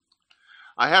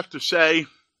I have to say,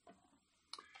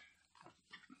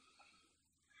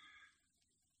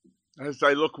 as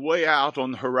I look way out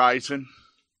on the horizon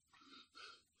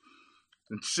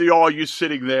and see all you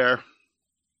sitting there,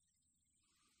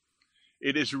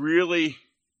 it is really,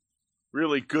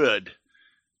 really good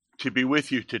to be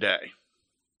with you today.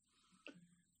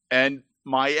 And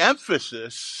my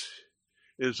emphasis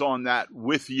is on that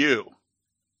with you.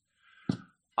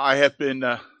 I have been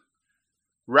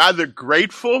rather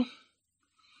grateful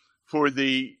for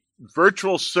the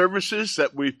virtual services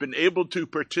that we've been able to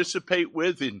participate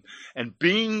with and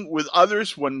being with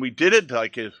others when we did it,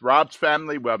 like Rob's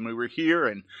family when we were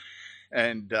here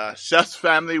and Seth's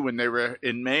family when they were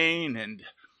in Maine.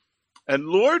 And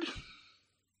Lord,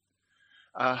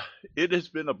 it has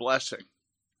been a blessing.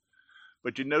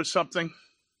 But you know something?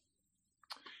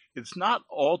 It's not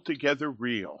altogether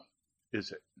real,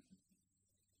 is it?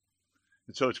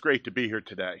 And so it's great to be here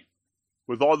today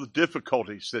with all the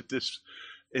difficulties that this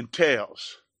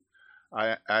entails.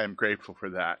 I am grateful for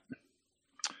that.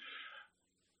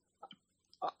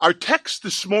 Our text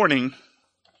this morning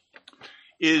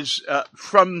is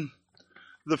from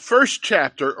the first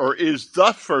chapter, or is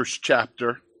the first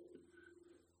chapter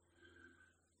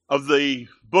of the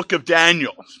book of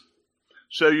Daniel.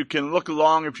 So you can look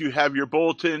along if you have your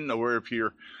bulletin, or if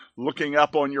you're looking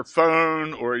up on your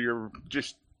phone, or you're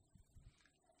just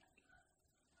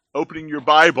opening your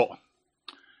Bible.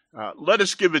 Let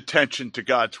us give attention to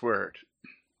God's word.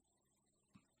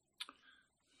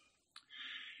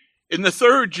 In the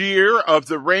 3rd year of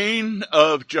the reign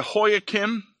of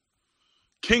Jehoiakim,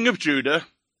 king of Judah,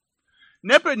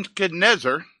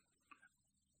 Nebuchadnezzar,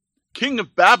 king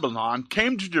of Babylon,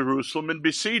 came to Jerusalem and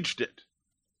besieged it.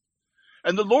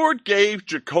 And the Lord gave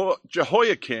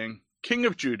Jehoiakim, king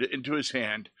of Judah, into his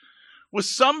hand, with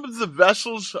some of the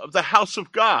vessels of the house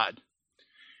of God.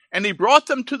 And he brought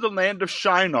them to the land of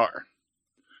Shinar,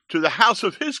 to the house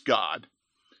of his God,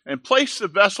 and placed the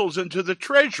vessels into the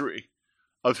treasury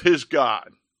of his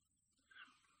God.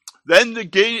 Then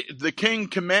the king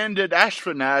commanded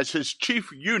Ashpenaz, his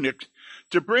chief eunuch,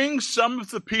 to bring some of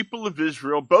the people of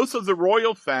Israel, both of the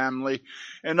royal family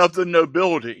and of the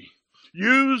nobility,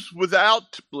 used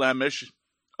without blemish,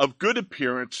 of good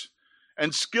appearance,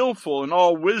 and skillful in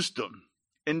all wisdom,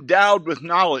 endowed with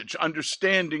knowledge,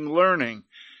 understanding, learning,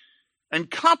 and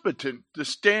competent to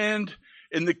stand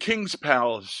in the king's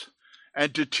palace,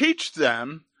 and to teach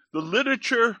them the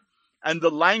literature and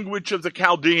the language of the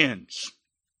Chaldeans.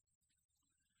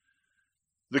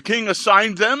 The king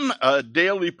assigned them a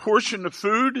daily portion of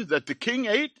food that the king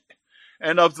ate,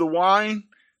 and of the wine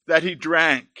that he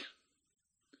drank.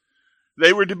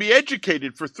 They were to be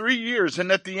educated for 3 years,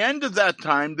 and at the end of that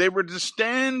time they were to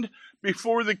stand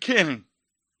before the king.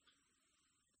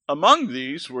 Among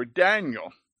these were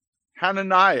Daniel,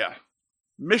 Hananiah,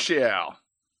 Mishael,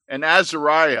 and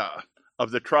Azariah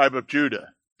of the tribe of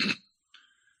Judah.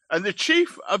 And the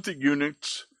chief of the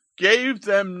eunuchs gave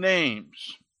them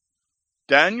names.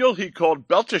 Daniel he called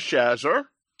Belteshazzar,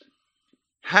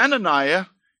 Hananiah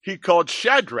he called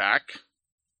Shadrach,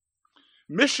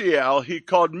 Mishael he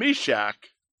called Meshach,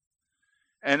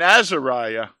 and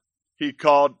Azariah he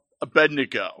called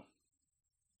Abednego.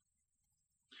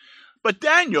 But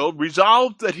Daniel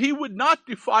resolved that he would not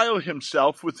defile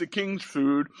himself with the king's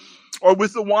food or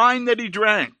with the wine that he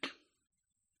drank.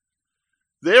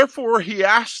 Therefore he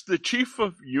asked the chief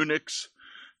of eunuchs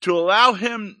to allow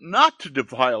him not to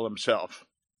defile himself.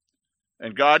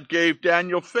 And God gave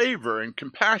Daniel favor and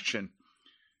compassion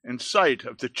in sight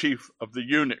of the chief of the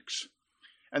eunuchs.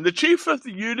 And the chief of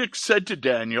the eunuchs said to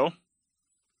Daniel,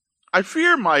 I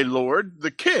fear my lord,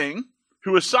 the king,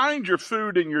 who assigned your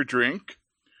food and your drink.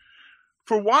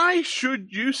 For why should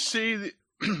he see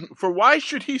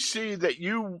that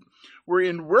you were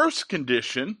in worse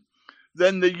condition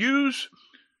than the youths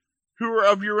who are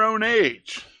of your own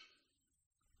age?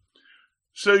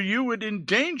 So you would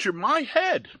endanger my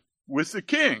head with the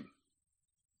king.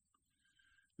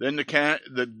 Then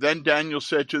Daniel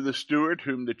said to the steward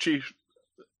whom the chief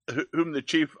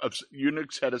of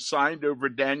eunuchs had assigned over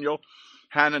Daniel,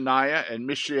 Hananiah, and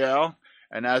Mishael,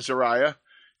 and Azariah,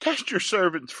 test your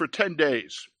servants for 10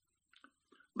 days.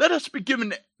 Let us be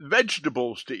given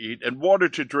vegetables to eat and water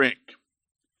to drink.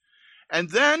 And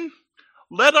then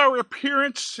let our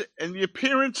appearance and the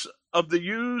appearance of the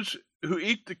youths who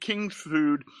eat the king's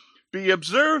food be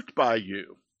observed by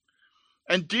you,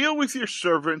 and deal with your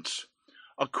servants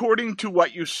according to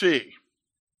what you see.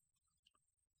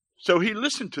 So he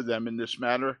listened to them in this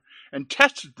matter and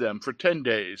tested them for 10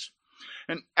 days.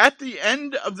 And at the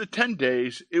end of the 10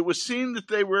 days, it was seen that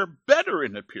they were better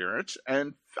in appearance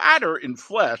and fatter in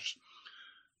flesh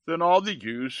than all the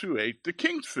youths who ate the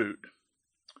king's food.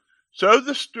 So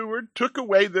the steward took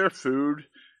away their food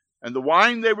and the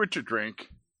wine they were to drink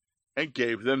and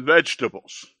gave them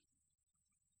vegetables.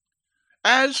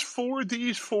 As for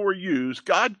these 4 youths,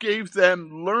 God gave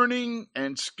them learning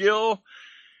and skill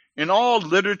in all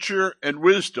literature and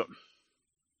wisdom.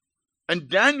 And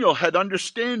Daniel had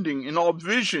understanding in all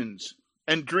visions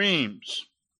and dreams.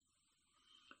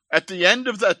 At the end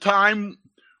of that time,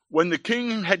 when the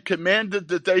king had commanded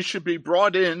that they should be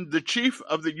brought in, the chief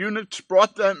of the eunuchs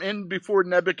brought them in before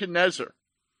Nebuchadnezzar.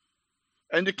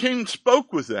 And the king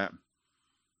spoke with them.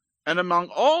 And among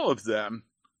all of them,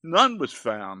 none was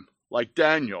found like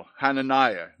Daniel,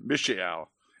 Hananiah,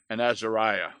 Mishael, and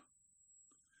Azariah.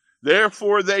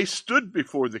 Therefore they stood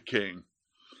before the king,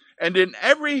 and in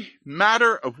every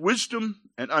matter of wisdom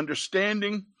and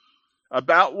understanding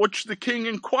about which the king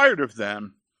inquired of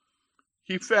them,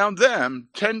 he found them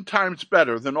 10 times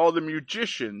better than all the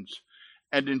magicians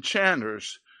and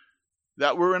enchanters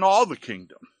that were in all the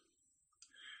kingdom.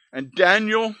 And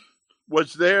Daniel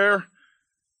was there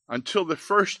until the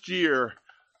first year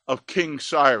of King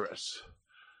Cyrus.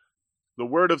 The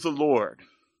word of the Lord.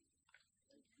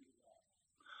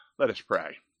 Let us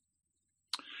pray.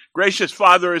 Gracious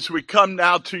Father, as we come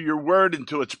now to your word and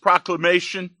to its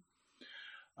proclamation,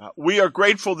 we are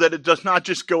grateful that it does not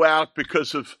just go out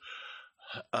because of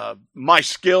my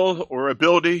skill or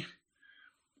ability,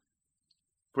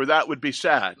 for that would be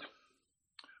sad.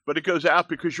 But it goes out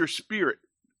because your Spirit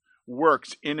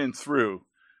works in and through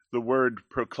the word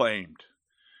proclaimed.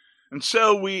 And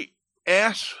so we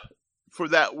ask for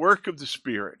that work of the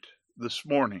Spirit this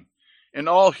morning and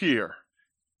all here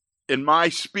in my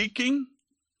speaking,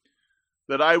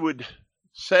 that I would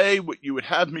say what you would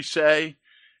have me say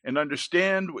and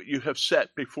understand what you have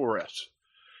set before us.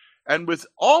 And with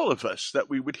all of us, that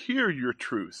we would hear your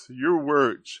truth, your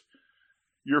words,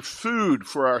 your food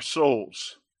for our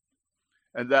souls,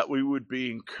 and that we would be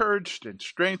encouraged and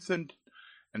strengthened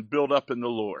and built up in the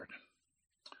Lord.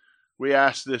 We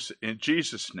ask this in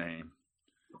Jesus' name.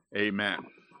 Amen.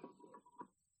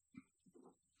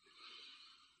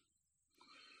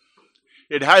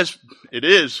 It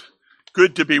is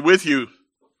good to be with you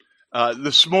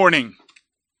this morning,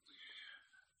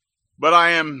 but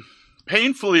I am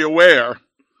painfully aware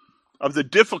of the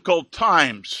difficult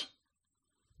times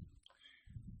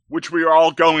which we are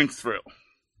all going through.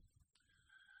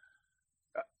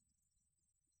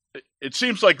 It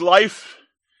seems like life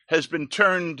has been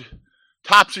turned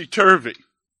topsy-turvy.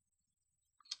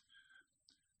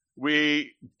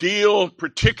 We deal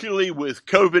particularly with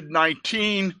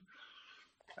COVID-19,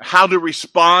 how to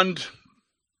respond,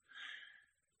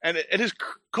 and it has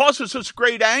causes us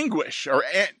great anguish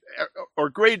or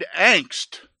great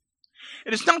angst.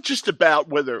 And it's not just about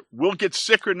whether we'll get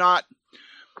sick or not,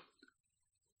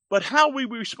 but how we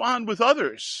respond with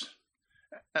others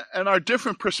and our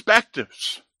different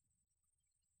perspectives.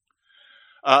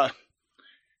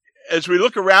 As we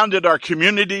look around at our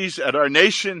communities, at our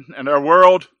nation, and our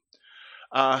world,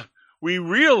 we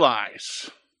realize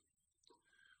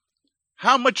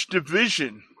how much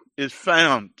division is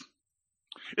found.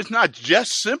 It's not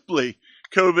just simply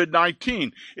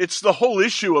COVID-19. It's the whole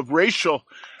issue of racial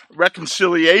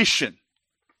reconciliation.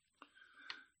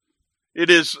 It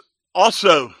is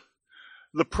also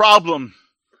the problem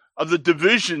of the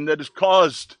division that is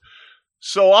caused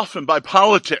so often by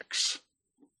politics.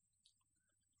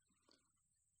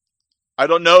 I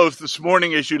don't know if this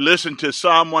morning as you listened to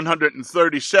Psalm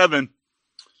 137,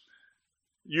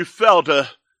 you felt a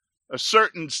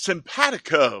certain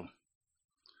simpatico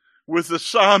with the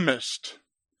psalmist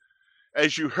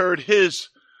as you heard his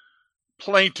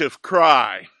plaintive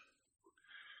cry.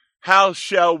 How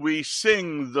shall we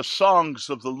sing the songs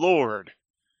of the Lord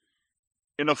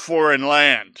in a foreign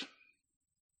land?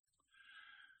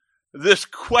 This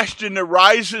question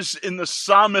arises in the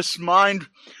psalmist's mind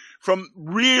from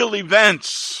real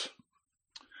events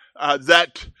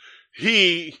that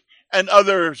he and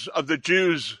others of the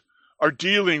Jews are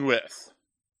dealing with.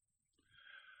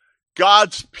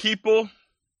 God's people,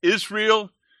 Israel,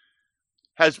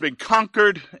 has been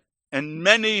conquered, and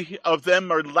many of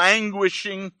them are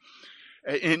languishing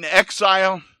in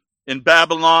exile in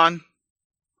Babylon.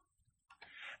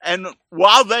 And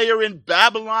while they are in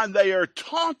Babylon, they are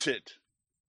taunted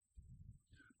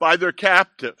by their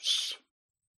captives.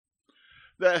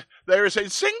 They are saying,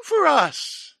 "Sing for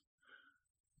us.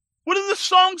 What are the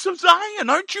songs of Zion?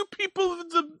 Aren't you people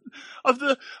of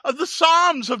the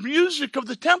psalms of music of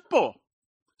the temple?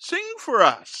 Sing for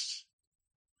us."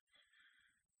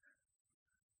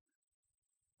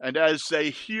 And as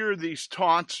they hear these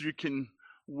taunts, you can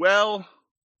well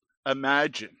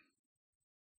imagine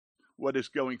what is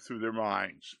going through their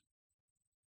minds.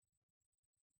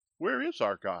 Where is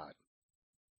our God?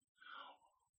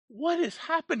 What is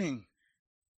happening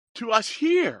to us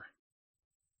here?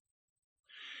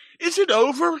 Is it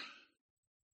over?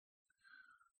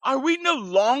 Are we no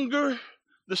longer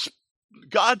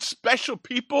God's special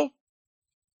people?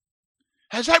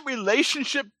 Has that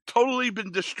relationship totally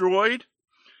been destroyed?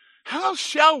 How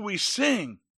shall we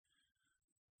sing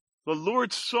the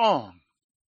Lord's song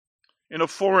in a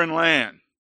foreign land?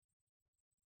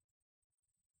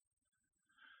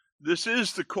 This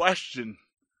is the question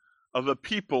of a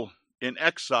people in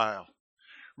exile,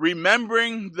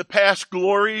 remembering the past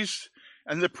glories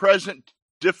and the present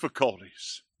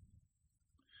difficulties.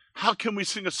 How can we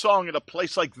sing a song in a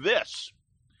place like this?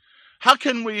 How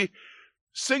can we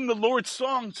sing the Lord's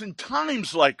songs in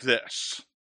times like this?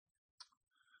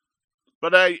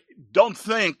 But I don't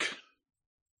think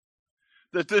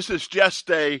that this is just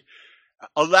a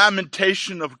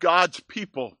lamentation of God's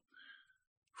people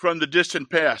from the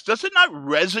distant past. Does it not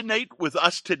resonate with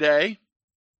us today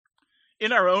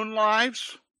in our own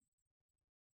lives?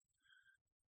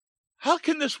 How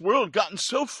can this world gotten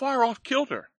so far off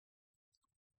kilter?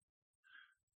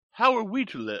 How are we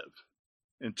to live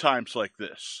in times like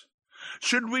this?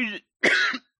 Should we,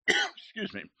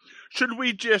 should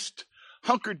we just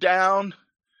hunker down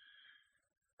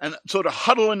and sort of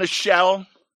huddle in a shell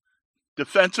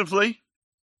defensively?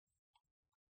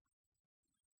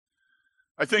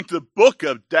 I think the book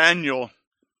of Daniel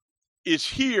is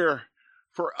here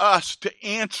for us to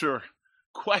answer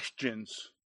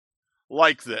questions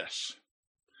like this,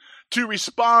 to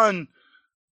respond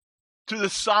to the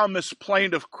psalmist's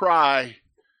plaintive cry,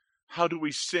 how do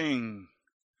we sing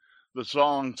the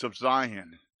songs of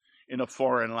Zion in a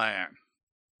foreign land?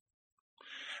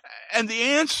 And the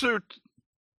answer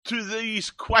to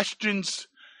these questions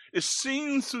is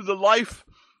seen through the life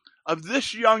of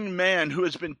this young man who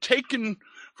has been taken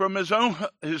from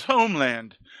his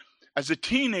homeland as a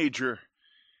teenager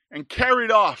and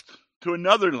carried off to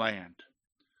another land,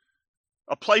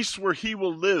 a place where he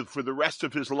will live for the rest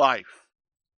of his life.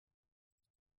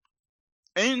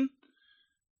 In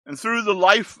and through the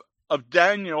life of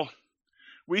Daniel,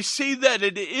 we see that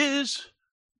it is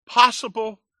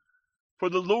possible for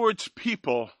the Lord's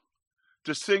people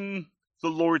to sing the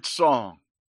Lord's song,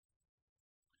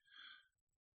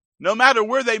 no matter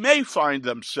where they may find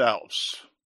themselves,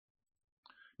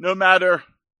 no matter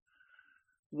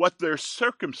what their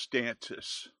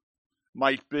circumstances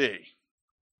might be.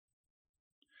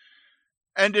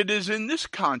 And it is in this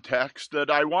context that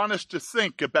I want us to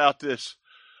think about this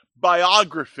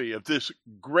biography of this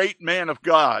great man of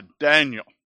God, Daniel.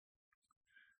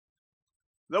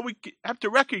 Though we have to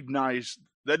recognize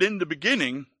that in the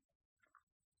beginning,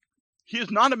 he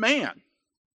is not a man.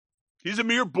 He's a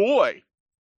mere boy,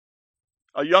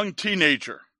 a young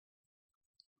teenager.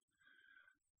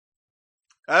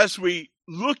 As we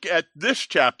look at this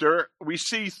chapter, we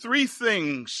see three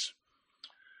things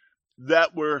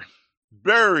that were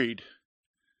buried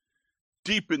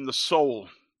deep in the soul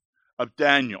of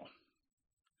Daniel.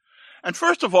 And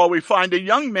first of all, we find a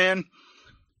young man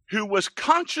who was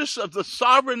conscious of the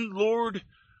sovereign Lord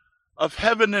of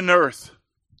heaven and earth,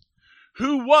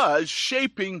 who was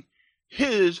shaping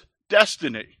his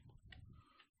destiny.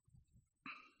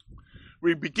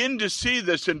 We begin to see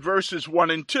this in verses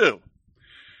 1 and 2.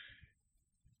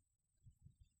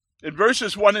 In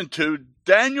verses 1 and 2,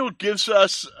 Daniel gives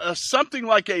us something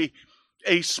like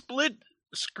a split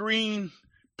screen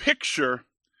picture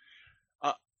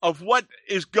of what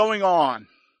is going on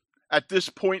at this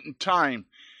point in time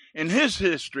in his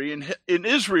history, in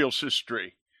Israel's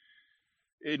history,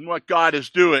 in what God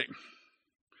is doing.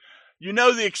 You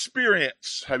know the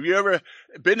experience. Have you ever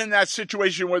been in that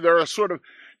situation where there are sort of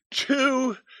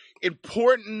two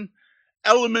important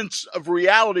elements of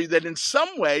reality that in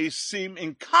some ways seem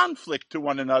in conflict to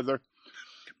one another,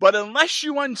 but unless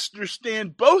you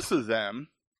understand both of them,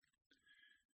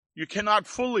 you cannot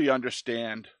fully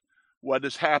understand what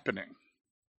is happening.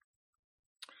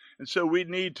 And so we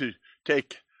need to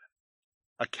take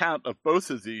account of both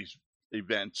of these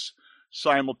events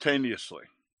simultaneously.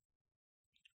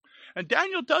 And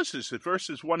Daniel does this in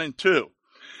verses 1 and 2.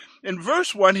 In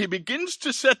verse 1, he begins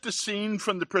to set the scene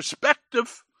from the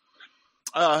perspective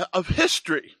of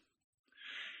history.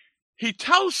 He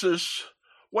tells us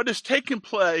what has taken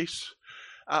place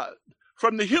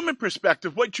from the human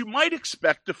perspective, what you might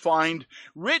expect to find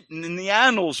written in the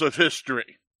annals of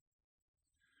history.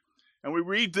 And we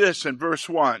read this in verse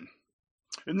 1.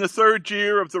 In the 3rd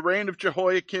year of the reign of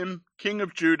Jehoiakim, king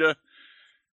of Judah,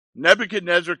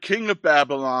 Nebuchadnezzar, king of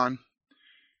Babylon,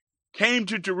 came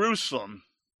to Jerusalem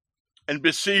and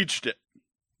besieged it.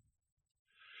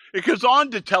 It goes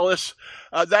on to tell us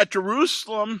that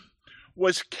Jerusalem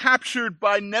was captured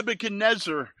by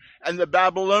Nebuchadnezzar and the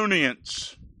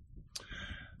Babylonians.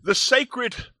 The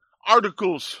sacred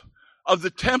articles of the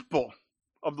temple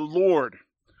of the Lord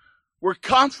were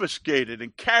confiscated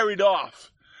and carried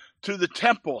off to the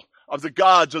temple of the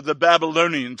gods of the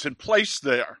Babylonians and placed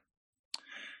there.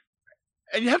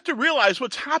 And you have to realize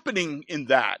what's happening in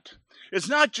that. It's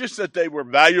not just that they were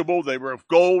valuable, they were of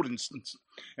gold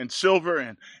and silver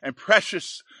and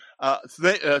precious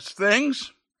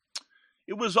things.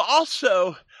 It was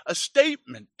also a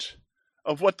statement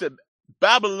of what the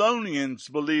Babylonians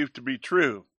believed to be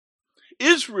true.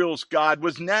 Israel's God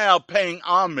was now paying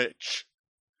homage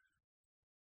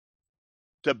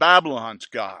to Babylon's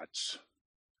gods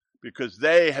because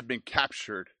they had been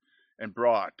captured and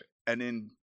brought. And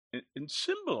in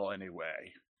symbol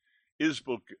anyway,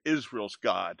 Israel's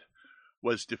God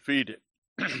was defeated.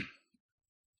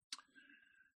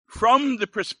 From the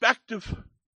perspective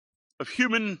of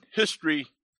human history,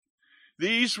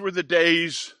 these were the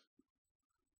days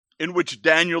in which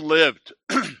Daniel lived.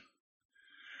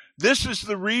 This is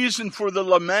the reason for the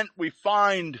lament we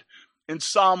find in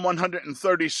Psalm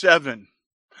 137.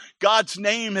 God's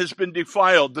name has been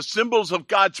defiled. The symbols of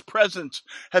God's presence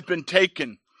have been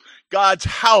taken. God's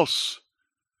house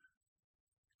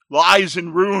lies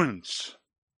in ruins.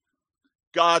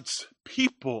 God's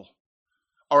people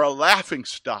are a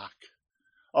laughingstock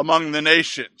among the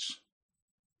nations.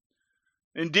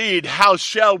 Indeed, how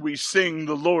shall we sing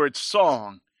the Lord's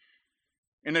song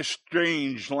in a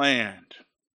strange land?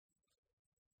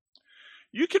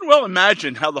 You can well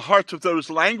imagine how the hearts of those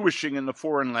languishing in the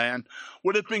foreign land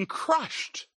would have been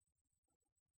crushed.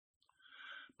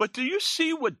 But do you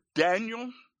see what Daniel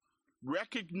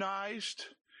recognized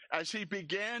as he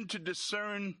began to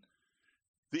discern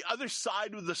the other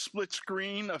side of the split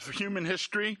screen of human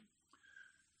history?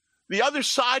 The other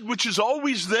side which is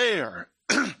always there,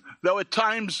 though at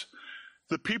times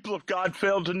the people of God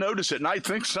fail to notice it. And I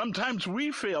think sometimes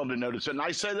we fail to notice it. And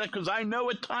I say that because I know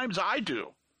at times I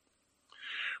do.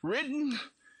 Written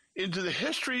into the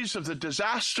histories of the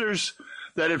disasters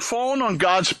that had fallen on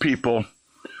God's people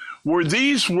were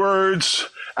these words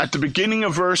at the beginning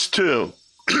of verse 2.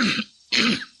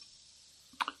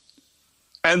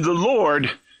 And the Lord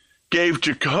gave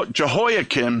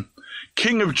Jehoiakim,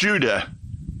 king of Judah,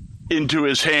 into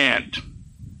his hand.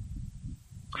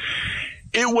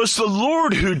 It was the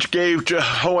Lord who gave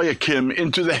Jehoiakim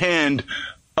into the hand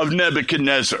of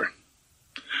Nebuchadnezzar.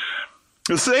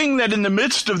 The thing that in the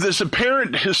midst of this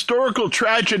apparent historical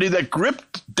tragedy that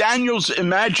gripped Daniel's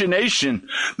imagination,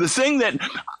 the thing that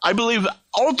I believe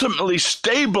ultimately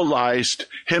stabilized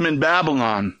him in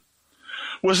Babylon,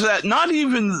 was that not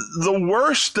even the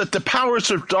worst that the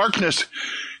powers of darkness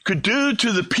could do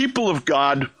to the people of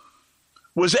God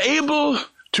was able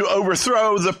to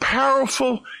overthrow the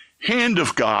powerful hand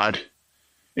of God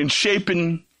in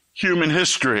shaping human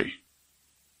history.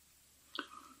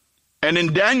 And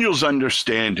in Daniel's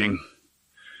understanding,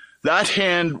 that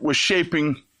hand was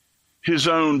shaping his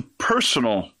own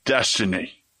personal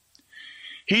destiny.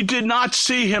 He did not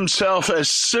see himself as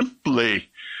simply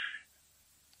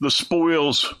the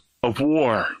spoils of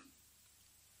war.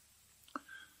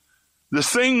 The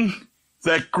thing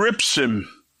that grips him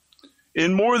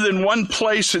in more than one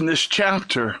place in this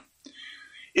chapter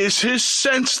is his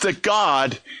sense that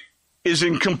God is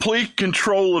in complete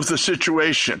control of the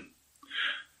situation.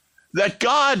 That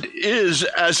God is,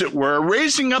 as it were,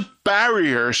 raising up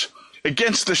barriers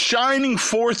against the shining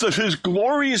forth of his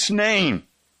glorious name,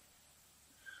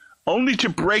 only to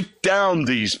break down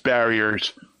these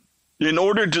barriers in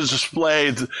order to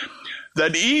display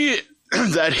that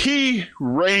he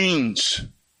reigns,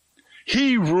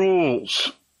 he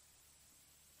rules,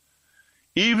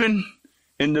 even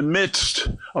in the midst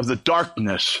of the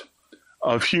darkness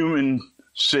of human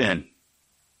sin.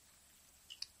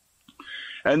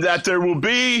 And that there will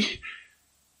be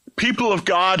people of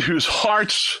God whose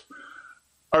hearts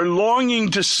are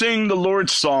longing to sing the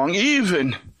Lord's song,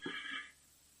 even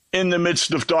in the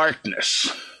midst of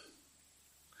darkness.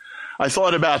 I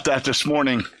thought about that this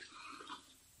morning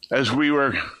as we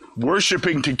were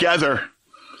worshiping together,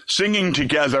 singing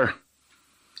together,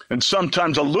 and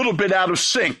sometimes a little bit out of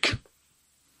sync.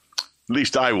 At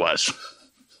least I was.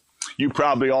 You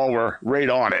probably all were right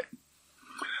on it.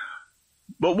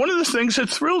 But one of the things that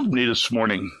thrilled me this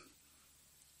morning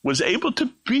was able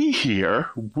to be here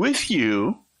with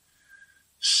you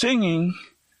singing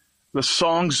the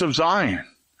songs of Zion.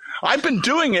 I've been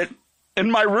doing it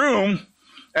in my room,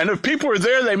 and if people were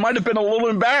there, they might have been a little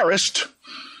embarrassed.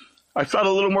 I felt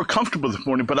a little more comfortable this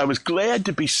morning, but I was glad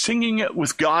to be singing it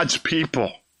with God's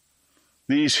people,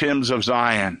 these hymns of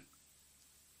Zion.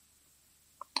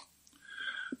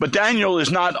 But Daniel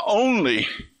is not only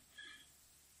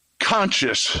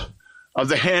conscious of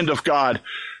the hand of God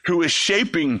who is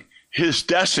shaping his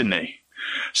destiny.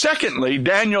 Secondly,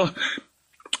 Daniel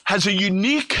has a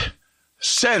unique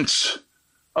sense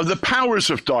of the powers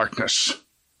of darkness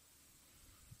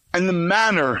and the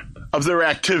manner of their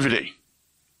activity.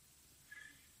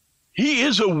 He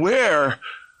is aware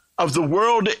of the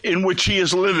world in which he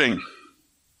is living.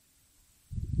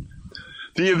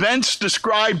 The events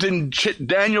described in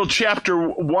Daniel chapter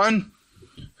 1,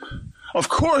 of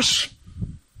course,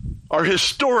 are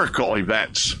historical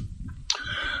events.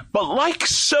 But like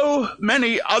so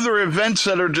many other events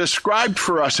that are described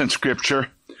for us in Scripture,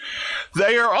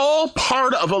 they are all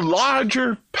part of a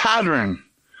larger pattern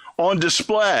on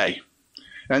display.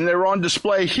 And they're on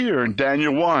display here in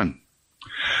Daniel 1.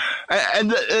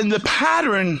 And the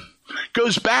pattern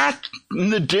goes back in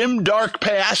the dim, dark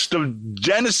past of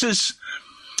Genesis,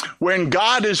 when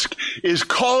God is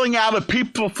calling out a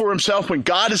people for himself, when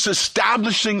God is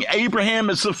establishing Abraham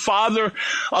as the father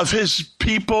of his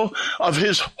people, of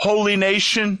his holy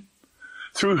nation,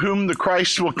 through whom the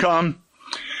Christ will come.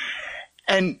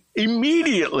 And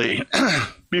immediately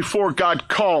before God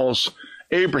calls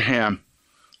Abraham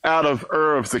out of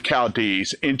Ur of the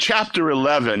Chaldees, in chapter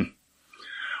 11,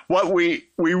 what we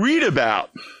read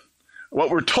about, what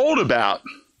we're told about,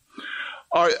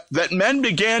 are that men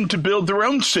began to build their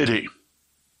own city,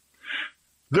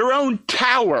 their own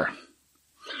tower,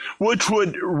 which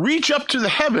would reach up to the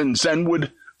heavens and would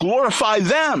glorify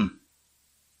them.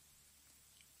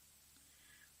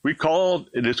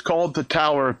 It is called the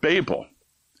Tower of Babel.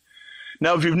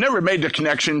 Now, if you've never made the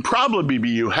connection, probably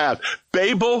you have.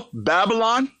 Babel,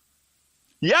 Babylon?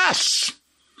 Yes,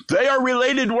 they are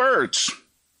related words.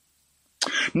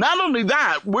 Not only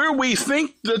that, where we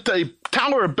think that the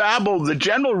Tower of Babel, the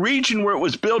general region where it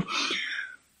was built,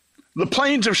 the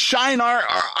plains of Shinar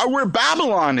are where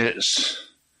Babylon is.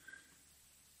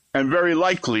 And very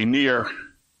likely near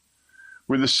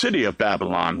where the city of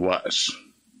Babylon was.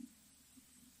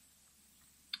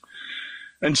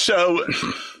 And so,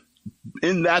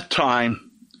 in that time,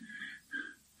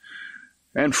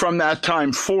 and from that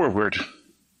time forward,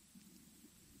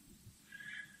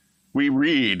 we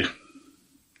read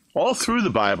all through the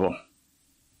Bible,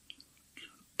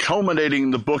 culminating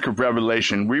in the book of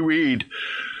Revelation, we read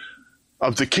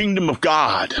of the kingdom of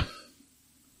God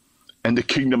and the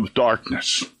kingdom of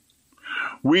darkness.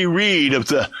 We read of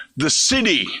the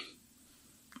city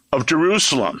of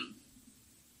Jerusalem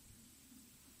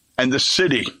and the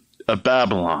city of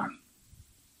Babylon.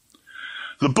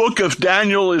 The book of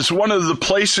Daniel is one of the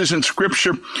places in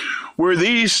Scripture where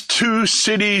these two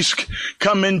cities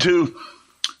come into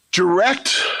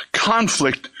direct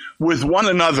conflict with one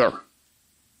another.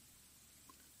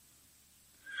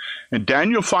 And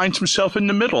Daniel finds himself in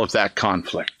the middle of that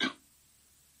conflict.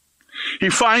 He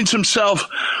finds himself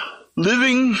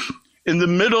living in the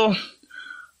middle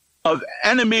of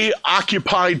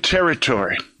enemy-occupied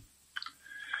territory.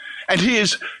 And he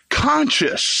is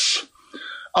conscious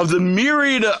of the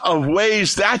myriad of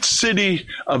ways that city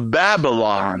of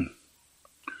Babylon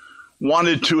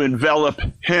wanted to envelop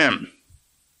him.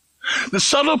 The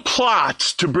subtle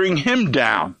plots to bring him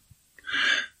down,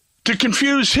 to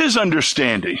confuse his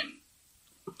understanding,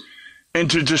 and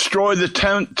to destroy the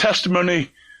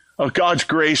testimony of God's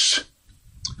grace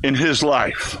in his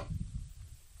life.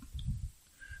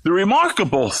 The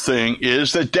remarkable thing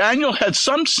is that Daniel had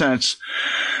some sense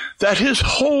that his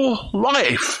whole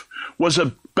life was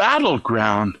a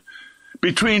battleground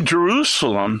between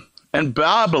Jerusalem and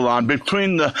Babylon,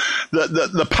 between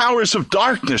the powers of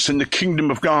darkness and the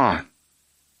kingdom of God.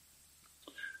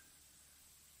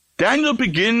 Daniel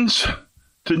begins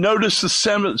to notice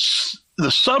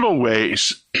the subtle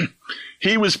ways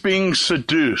he was being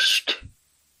seduced.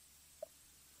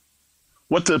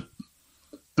 What the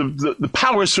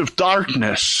powers of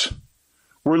darkness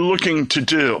were looking to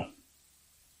do.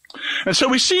 And so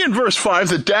we see in verse 5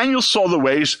 that Daniel saw the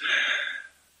ways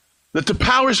that the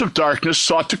powers of darkness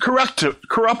sought to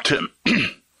corrupt him.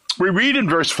 We read in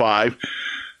verse 5,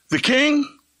 the king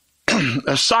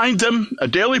assigned them a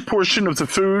daily portion of the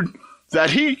food that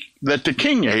the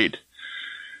king ate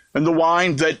and the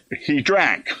wine that he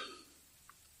drank.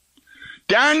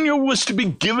 Daniel was to be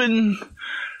given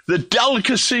the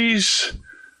delicacies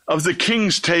of the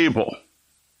king's table,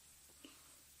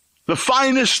 the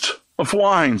finest of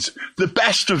wines, the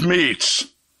best of meats.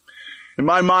 In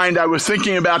my mind, I was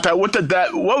thinking about that. What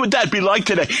would that be like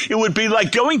today? It would be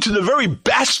like going to the very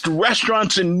best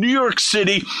restaurants in New York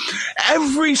City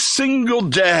every single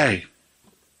day.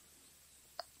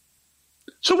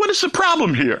 So what is the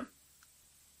problem here?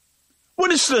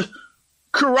 What is the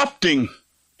corrupting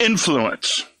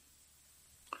influence?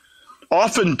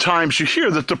 Oftentimes you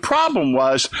hear that the problem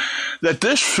was that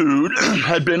this food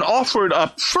had been offered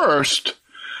up first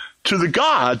to the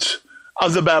gods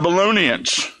of the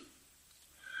Babylonians.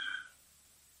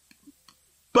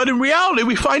 But in reality,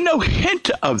 we find no hint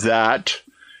of that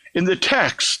in the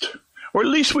text, or at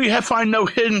least we find no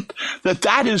hint that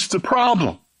that is the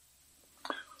problem.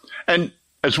 And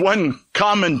as one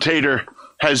commentator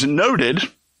has noted,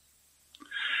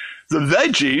 the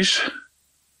veggies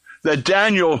that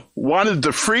Daniel wanted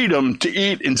the freedom to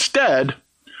eat instead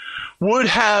would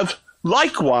have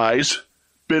likewise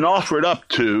been offered up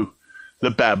to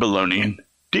the Babylonian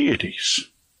deities.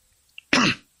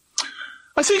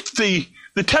 I think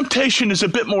the temptation is a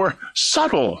bit more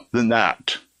subtle than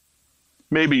that.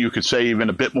 Maybe you could say even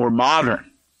a bit more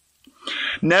modern.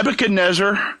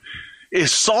 Nebuchadnezzar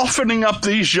is softening up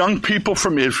these young people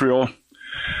from Israel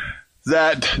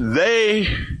that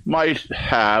they might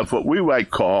have what we might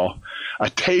call a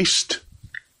taste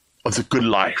of the good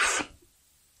life.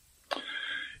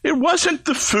 It wasn't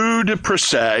the food per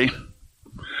se,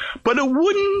 but it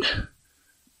wouldn't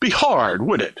be hard,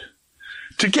 would it,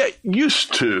 to get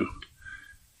used to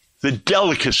the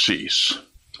delicacies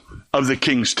of the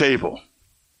king's table.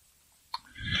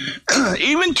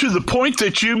 Even to the point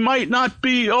that you might not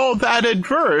be all that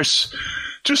adverse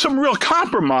to some real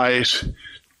compromise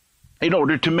in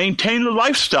order to maintain the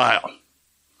lifestyle.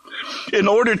 In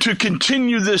order to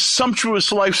continue this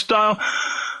sumptuous lifestyle,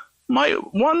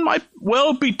 one might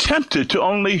well be tempted to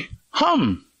only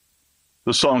hum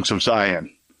the songs of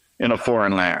Zion in a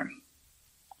foreign land.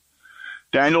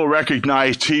 Daniel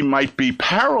recognized he might be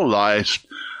paralyzed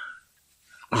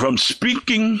from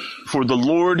speaking for the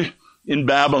Lord in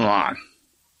Babylon.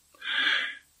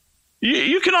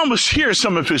 You can almost hear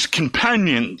some of his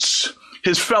companions,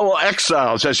 his fellow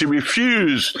exiles, as he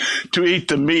refused to eat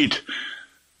the meat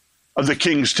of the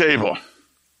king's table.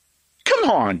 Come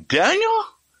on, Daniel.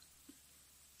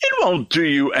 It won't do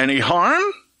you any harm.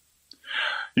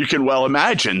 You can well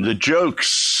imagine the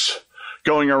jokes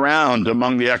going around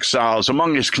among the exiles,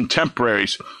 among his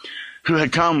contemporaries who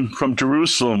had come from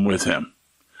Jerusalem with him.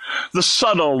 The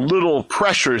subtle little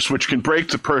pressures which can break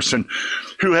the person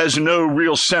who has no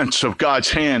real sense of God's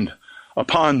hand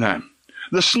upon them.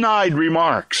 The snide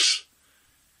remarks.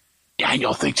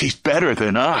 Daniel thinks he's better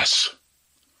than us.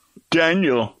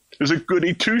 Daniel is a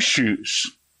goody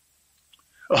two-shoes.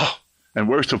 Oh, and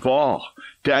worst of all,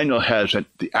 Daniel has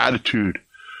the attitude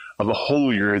of a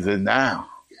holier than thou.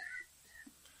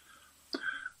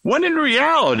 When in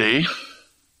reality,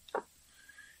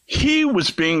 he was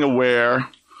being aware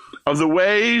of the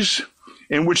ways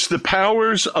in which the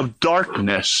powers of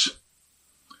darkness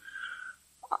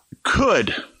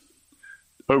could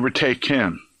overtake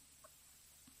him.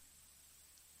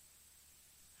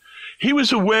 He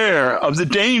was aware of the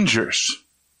dangers,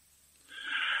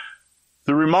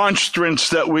 the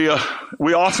remonstrance that we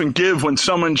often give when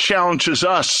someone challenges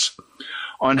us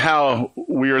on how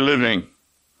we are living,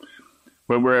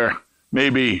 when we're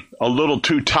maybe a little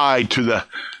too tied to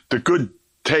the good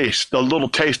taste, the little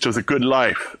taste of the good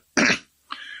life.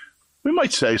 We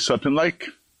might say something like,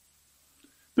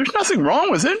 there's nothing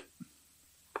wrong with it.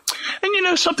 And you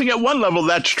know something, at one level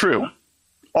that's true.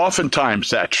 Oftentimes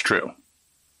that's true.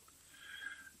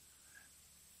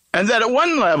 And that at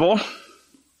one level,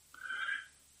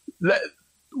 that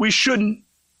we shouldn't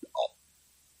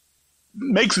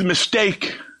make the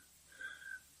mistake,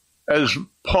 as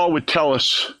Paul would tell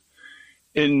us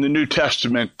in the New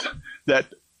Testament, that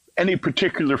any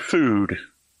particular food,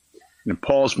 in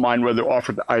Paul's mind, whether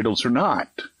offered to idols or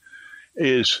not,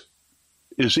 is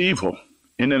evil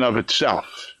in and of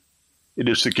itself. It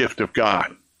is the gift of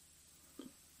God.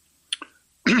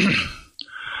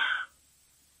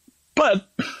 But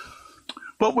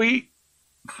what we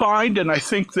find, and I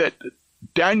think that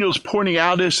Daniel's pointing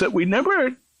out, is that we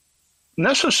never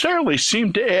necessarily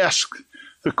seem to ask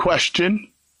the question,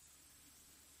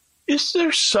 is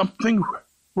there something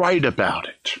right about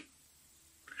it?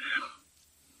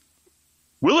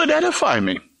 Will it edify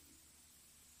me?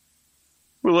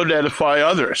 Will it edify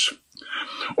others?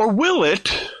 Or will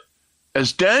it,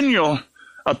 as Daniel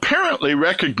apparently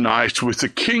recognized with the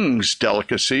king's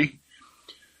delicacy,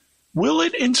 will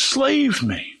it enslave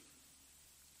me?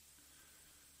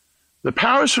 The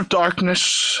powers of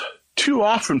darkness too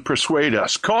often persuade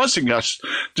us, causing us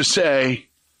to say,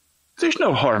 there's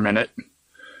no harm in it.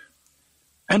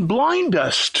 and blind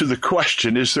us to the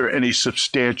question, is there any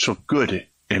substantial good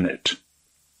in it?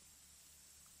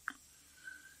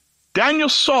 Daniel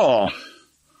saw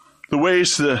the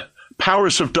ways the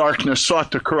powers of darkness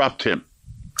sought to corrupt him.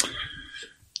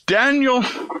 Daniel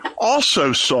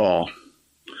also saw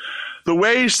the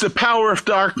ways the power of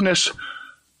darkness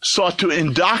sought to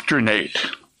indoctrinate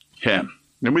him.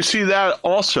 And we see that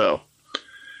also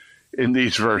in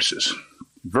these verses.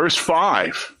 Verse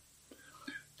 5,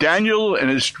 Daniel and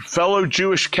his fellow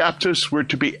Jewish captives were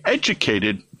to be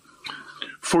educated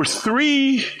for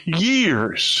 3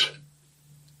 years.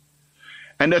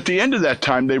 And at the end of that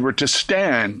time, they were to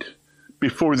stand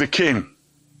before the king.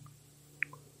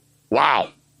 Wow.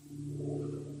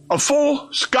 A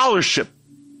full scholarship.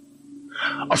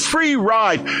 A free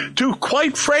ride to,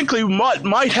 quite frankly, what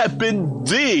might have been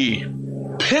the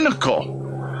pinnacle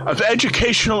of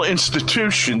educational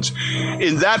institutions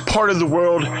in that part of the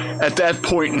world at that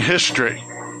point in history.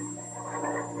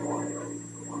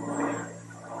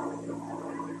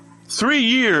 3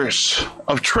 years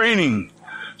of training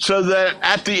so that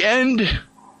at the end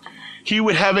he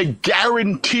would have a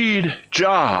guaranteed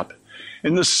job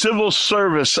in the civil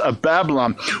service of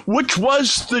Babylon, which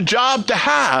was the job to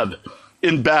have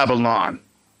in Babylon.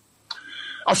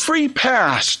 A free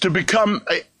pass to become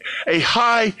a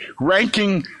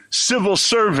high-ranking civil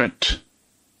servant,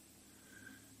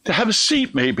 to have a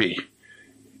seat maybe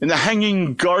in the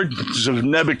hanging gardens of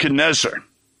Nebuchadnezzar.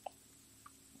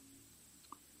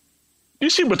 Do you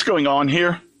see what's going on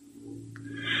here?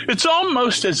 It's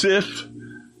almost as if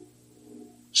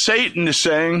Satan is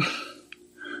saying,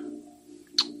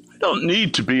 I don't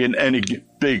need to be in any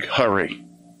big hurry.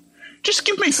 Just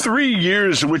give me 3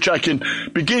 years in which I can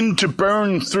begin to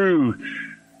burn through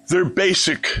their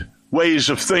basic ways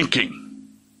of thinking.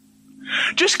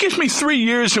 Just give me 3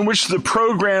 years in which the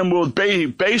program will be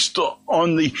based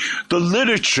on the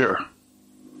literature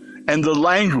and the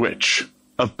language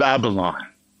of Babylon.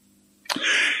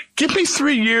 Give me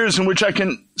 3 years in which I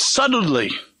can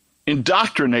subtly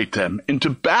indoctrinate them into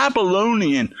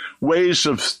Babylonian ways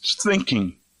of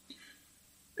thinking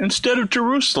instead of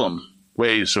Jerusalem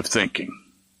ways of thinking.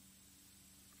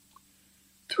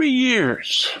 3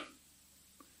 years,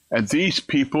 and these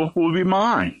people will be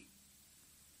mine.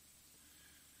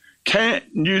 Can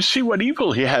you see what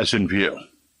evil he has in view?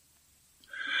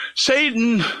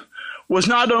 Satan was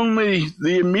not only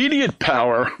the immediate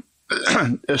power,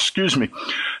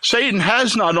 Satan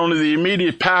has not only the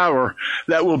immediate power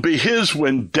that will be his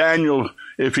when Daniel,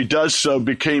 if he does so,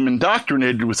 became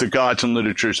indoctrinated with the gods and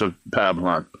literatures of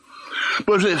Babylon.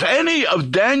 But if any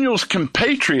of Daniel's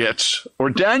compatriots, or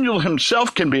Daniel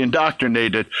himself, can be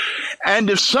indoctrinated, and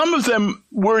if some of them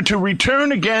were to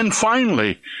return again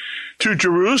finally to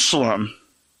Jerusalem,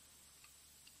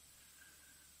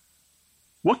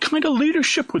 what kind of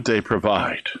leadership would they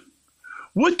provide?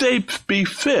 Would they be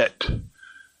fit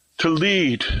to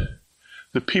lead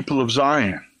the people of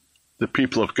Zion, the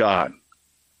people of God?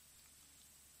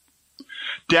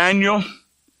 Daniel,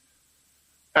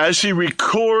 as he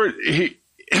records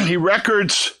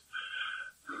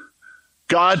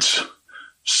God's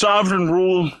sovereign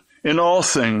rule in all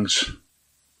things,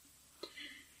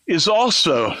 is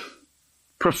also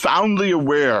profoundly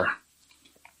aware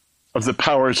of the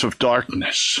powers of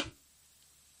darkness.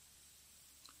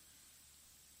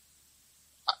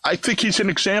 I think he's an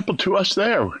example to us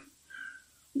there.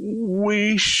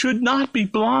 We should not be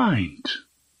blind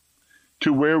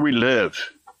to where we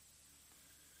live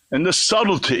and the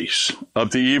subtleties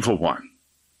of the evil one.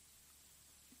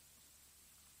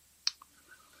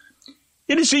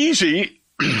 It is easy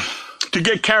to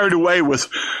get carried away with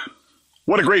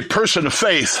what a great person of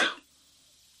faith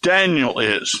Daniel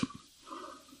is,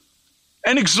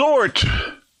 and exhort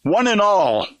one and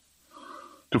all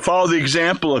to follow the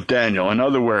example of Daniel. In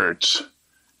other words,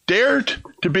 dare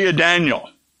to be a Daniel.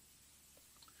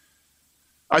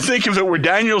 I think if it were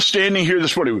Daniel standing here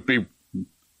this morning, it would be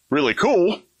really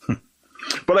cool.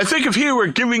 But I think if he were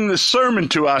giving this sermon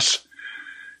to us,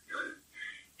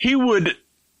 he would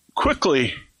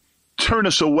quickly turn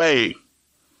us away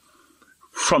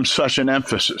from such an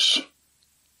emphasis.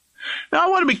 Now, I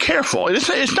want to be careful.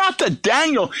 It's not that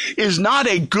Daniel is not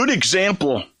a good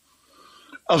example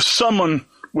of someone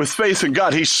with faith in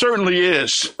God. He certainly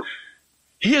is.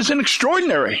 He is an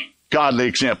extraordinary godly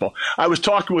example. I was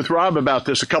talking with Rob about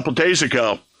this a couple days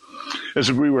ago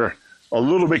as we were a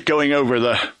little bit going over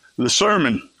the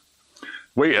sermon,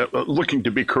 looking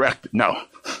to be corrected. No.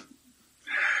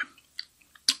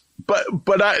 But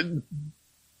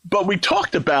we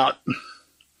talked about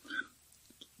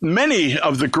many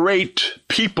of the great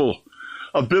people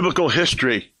of biblical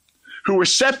history who were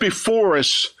set before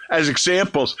us as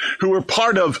examples who were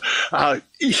part of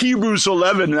Hebrews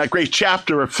 11, that great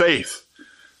chapter of faith.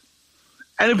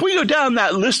 And if we go down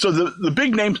that list of the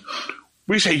big names,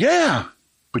 we say, yeah,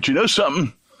 but you know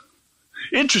something?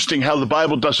 Interesting how the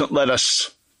Bible doesn't let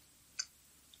us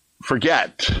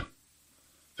forget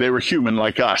they were human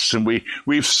like us, and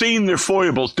we've seen their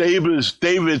foibles. David's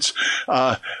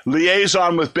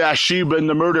liaison with Bathsheba and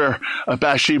the murder of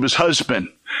Bathsheba's husband.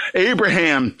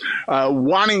 Abraham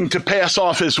wanting to pass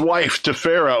off his wife to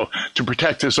Pharaoh to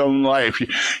protect his own life.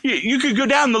 You could go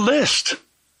down the list.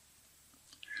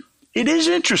 It is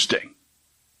interesting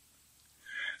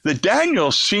that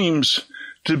Daniel seems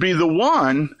to be the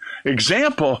one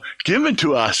example given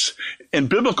to us in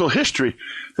biblical history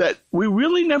that we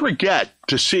really never get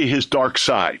to see his dark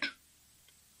side.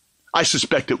 I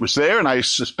suspect it was there, and I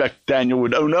suspect Daniel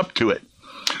would own up to it.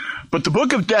 But the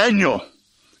book of Daniel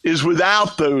is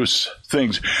without those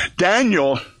things.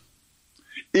 Daniel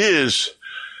is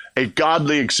a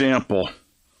godly example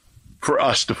for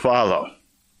us to follow.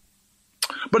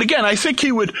 But again, I think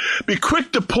he would be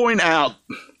quick to point out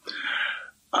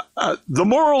the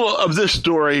moral of this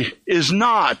story is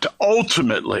not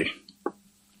ultimately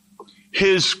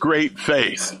his great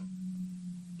faith.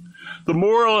 The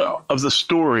moral of the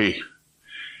story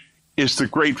is the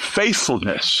great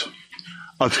faithfulness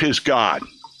of his God.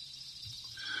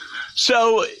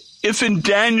 So if in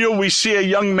Daniel we see a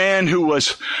young man who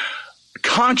was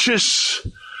conscious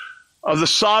of the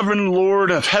sovereign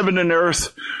Lord of heaven and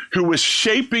earth, who was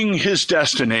shaping his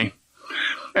destiny,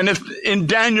 and if in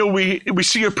Daniel we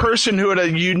see a person who had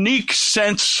a unique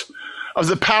sense of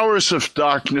the powers of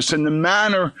darkness and the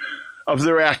manner of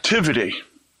their activity,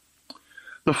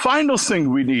 the final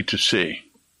thing we need to see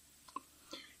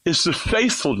is the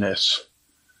faithfulness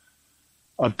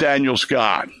of Daniel's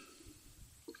God.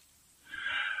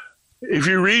 If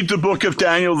you read the book of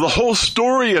Daniel, the whole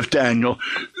story of Daniel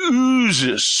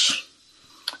oozes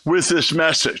with this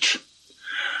message.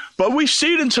 But we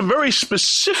see it in some very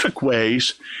specific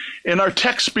ways in our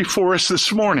text before us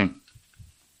this morning.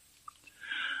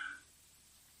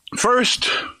 First,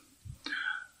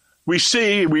 we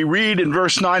read in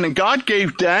verse 9, and God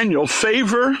gave Daniel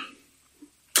favor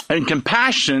and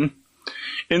compassion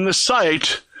in the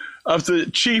sight of the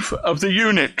chief of the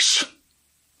eunuchs.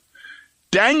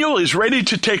 Daniel is ready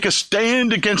to take a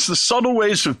stand against the subtle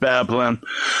ways of Babylon,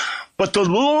 but the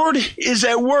Lord is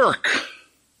at work.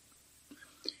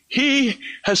 He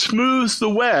has smoothed the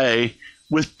way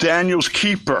with Daniel's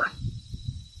keeper.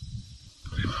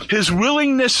 His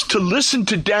willingness to listen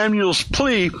to Daniel's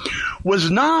plea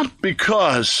was not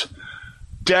because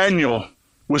Daniel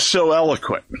was so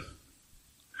eloquent,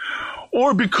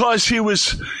 or because he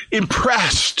was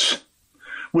impressed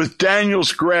with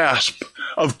Daniel's grasp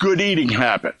of good eating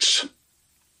habits.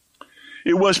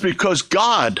 It was because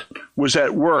God was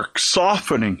at work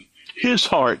softening his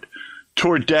heart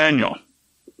toward Daniel.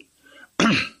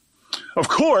 Of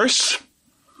course,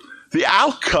 the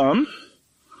outcome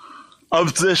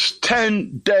of this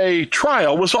 10-day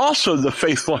trial was also the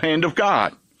faithful hand of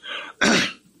God.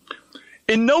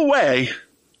 In no way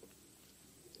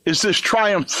is this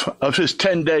triumph of his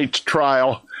 10-day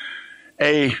trial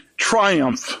a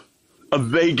triumph of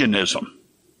veganism,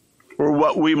 or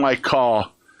what we might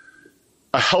call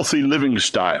a healthy living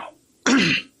style.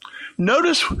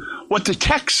 Notice what the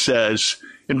text says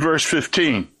in verse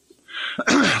 15.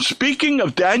 Speaking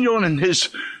of Daniel and his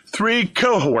 3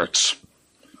 cohorts,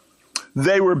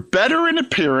 they were better in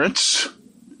appearance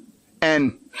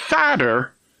and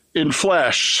fatter in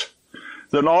flesh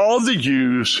than all the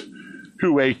Jews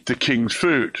who ate the king's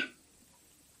food.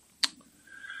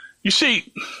 You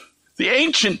see, the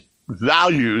ancient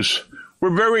values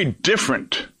were very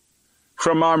different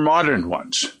from our modern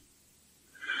ones.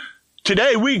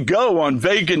 Today we go on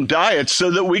vegan diets so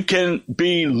that we can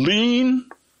be lean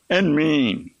and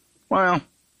mean. Well,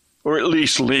 or at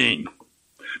least lean.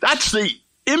 That's the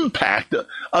impact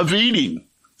of eating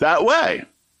that way.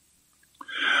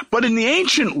 But in the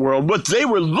ancient world, what they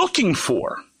were looking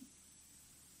for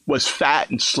was fat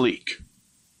and sleek.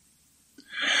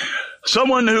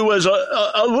 Someone who was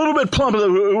a little bit plump,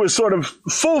 who was sort of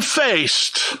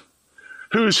full-faced,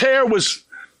 whose hair was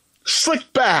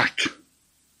slicked back,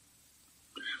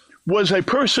 was a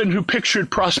person who pictured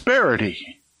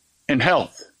prosperity and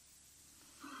health.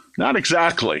 Not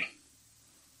exactly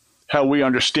how we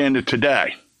understand it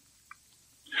today.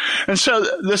 And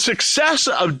so the success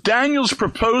of Daniel's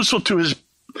proposal to his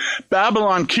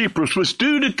Babylon keepers was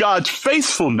due to God's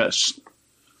faithfulness.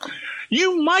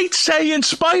 You might say in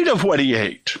spite of what he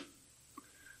ate.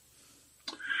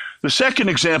 The second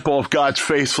example of God's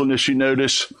faithfulness, you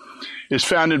notice, is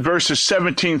found in verses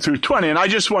 17 through 20. And I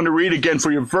just want to read again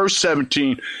for you verse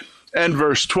 17 and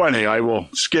verse 20. I will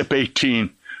skip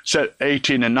 18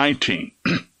 and 19.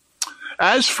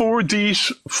 As for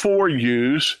these 4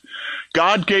 youths,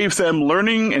 God gave them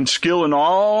learning and skill in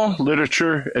all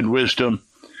literature and wisdom.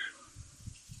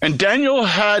 And Daniel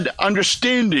had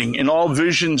understanding in all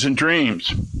visions and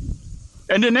dreams.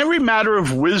 And in every matter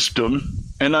of wisdom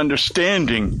and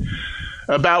understanding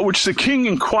about which the king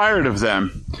inquired of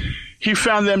them, he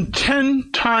found them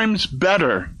 10 times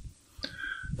better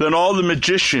than all the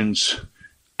magicians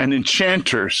and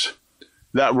enchanters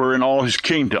that were in all his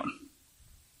kingdom.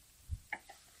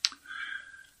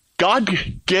 God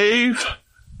gave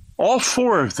all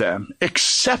 4 of them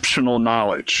exceptional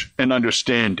knowledge and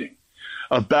understanding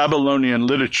of Babylonian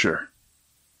literature.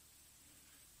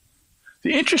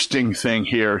 The interesting thing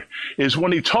here is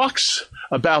when he talks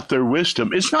about their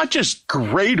wisdom, it's not just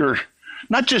greater,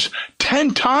 not just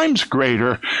 10 times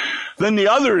greater than the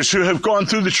others who have gone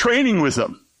through the training with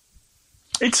them.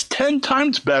 It's 10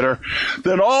 times better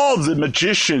than all the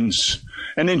magicians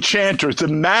and enchanters, the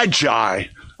magi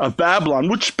of Babylon,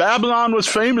 which Babylon was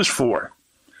famous for.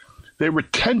 They were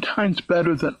 10 times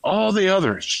better than all the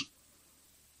others.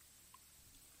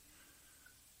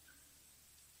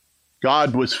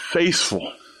 God was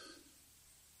faithful,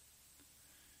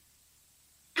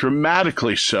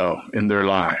 dramatically so in their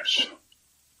lives.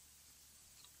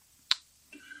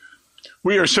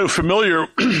 We are so familiar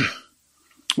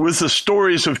with the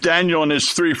stories of Daniel and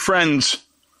his 3 friends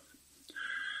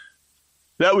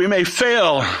that we may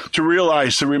fail to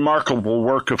realize the remarkable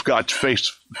work of God's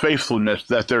faithfulness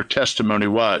that their testimony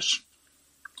was.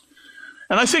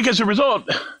 And I think as a result,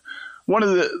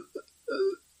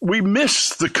 we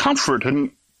miss the comfort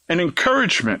and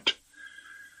encouragement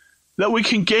that we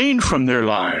can gain from their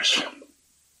lives.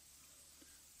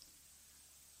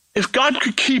 If God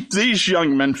could keep these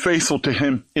young men faithful to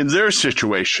him in their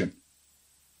situation,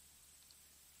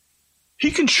 he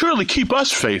can surely keep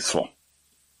us faithful.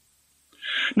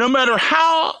 No matter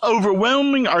how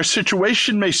overwhelming our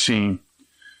situation may seem,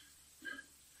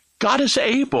 God is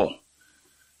able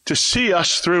to see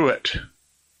us through it.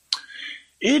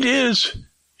 It is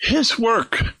his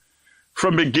work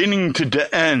from beginning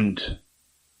to end,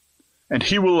 and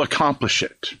he will accomplish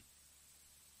it.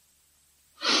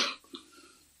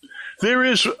 There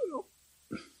is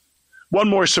one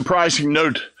more surprising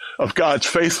note of God's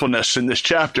faithfulness in this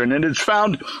chapter, and it is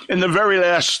found in the very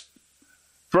last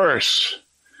verse.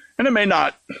 And it may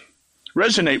not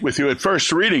resonate with you at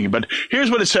first reading, but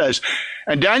here's what it says.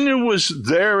 And Daniel was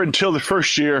there until the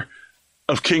first year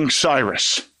of King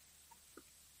Cyrus.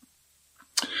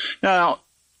 Now,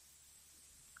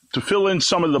 to fill in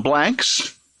some of the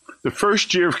blanks, the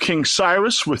first year of King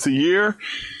Cyrus was the year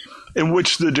in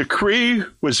which the decree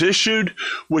was issued,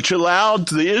 which allowed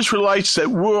the Israelites that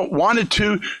wanted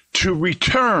to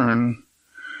return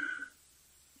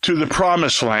to the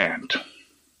promised land.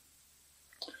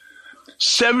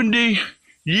 70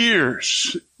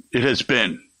 years it has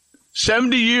been.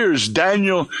 70 years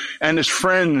Daniel and his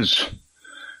friends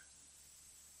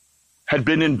had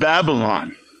been in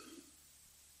Babylon.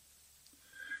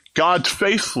 God's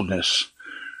faithfulness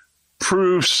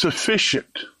proved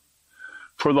sufficient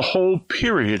for the whole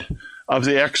period of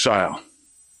the exile.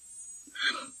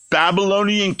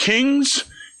 Babylonian kings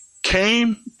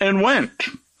came and went.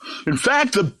 In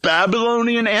fact, the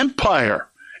Babylonian Empire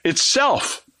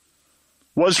itself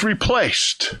was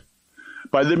replaced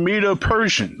by the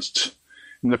Medo-Persians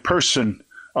in the person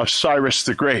of Cyrus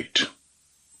the Great.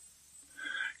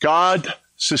 God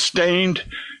sustained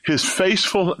his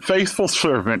faithful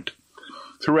servant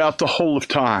throughout the whole of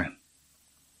time.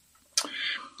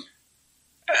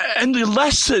 And the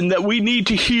lesson that we need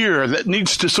to hear, that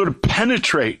needs to sort of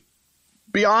penetrate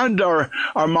beyond our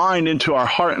mind into our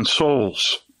heart and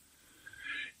souls,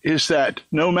 is that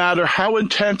no matter how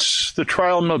intense the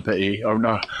trial may be, or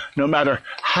no matter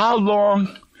how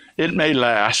long it may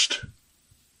last,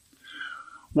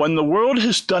 when the world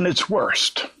has done its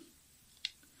worst,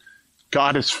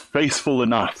 God is faithful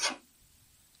enough.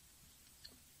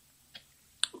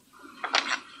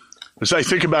 As I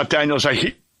think about Daniel, as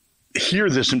I hear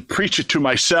this and preach it to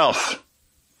myself,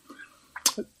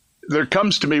 there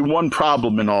comes to me one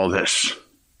problem in all this.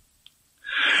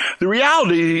 The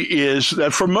reality is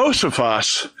that for most of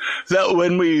us, that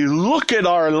when we look at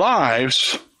our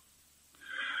lives,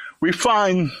 we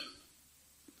find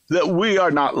that we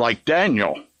are not like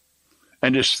Daniel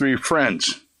and his 3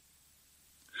 friends.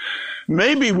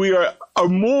 Maybe we are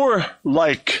more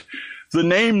like the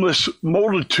nameless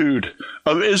multitude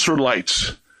of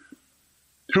Israelites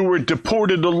who were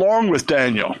deported along with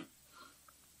Daniel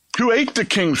who ate the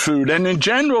king's food and in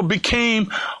general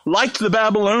became like the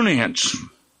Babylonians.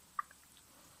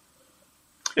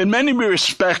 In many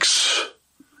respects,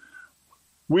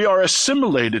 we are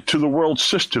assimilated to the world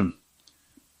system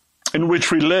in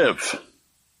which we live.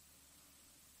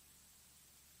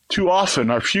 Too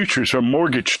often, our futures are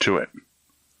mortgaged to it.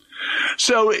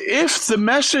 So if the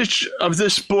message of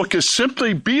this book is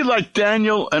simply be like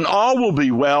Daniel and all will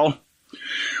be well,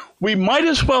 we might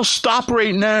as well stop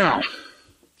right now.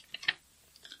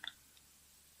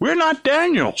 We're not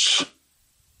Daniels.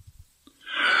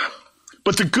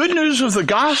 But the good news of the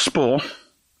gospel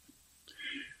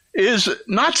is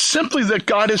not simply that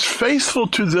God is faithful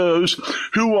to those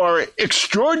who are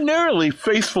extraordinarily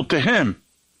faithful to him.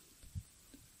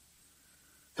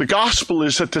 The gospel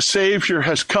is that the Savior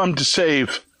has come to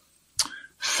save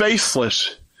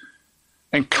faithless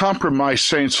and compromised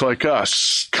saints like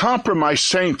us, compromised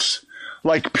saints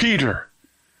like Peter,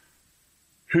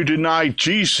 who denied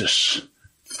Jesus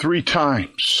 3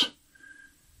 times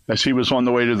as he was on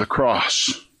the way to the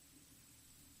cross.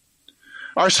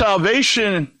 Our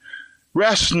salvation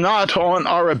rests not on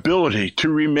our ability to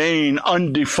remain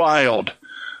undefiled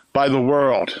by the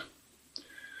world.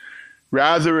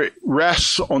 Rather, it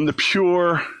rests on the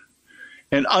pure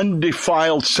and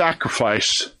undefiled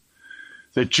sacrifice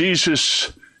that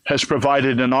Jesus has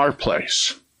provided in our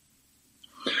place.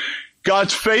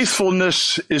 God's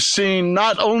faithfulness is seen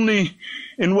not only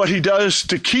in what he does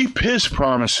to keep his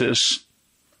promises,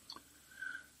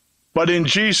 but in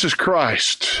Jesus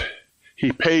Christ,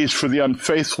 he pays for the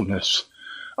unfaithfulness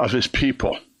of his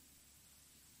people.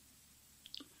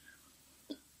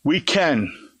 We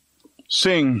can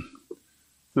sing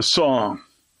the song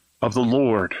of the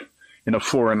Lord in a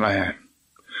foreign land,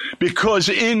 because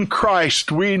in Christ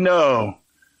we know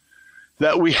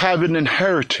that we have an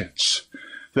inheritance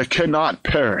that cannot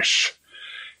perish,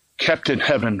 kept in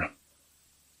heaven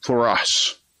for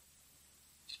us.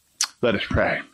 Let us pray.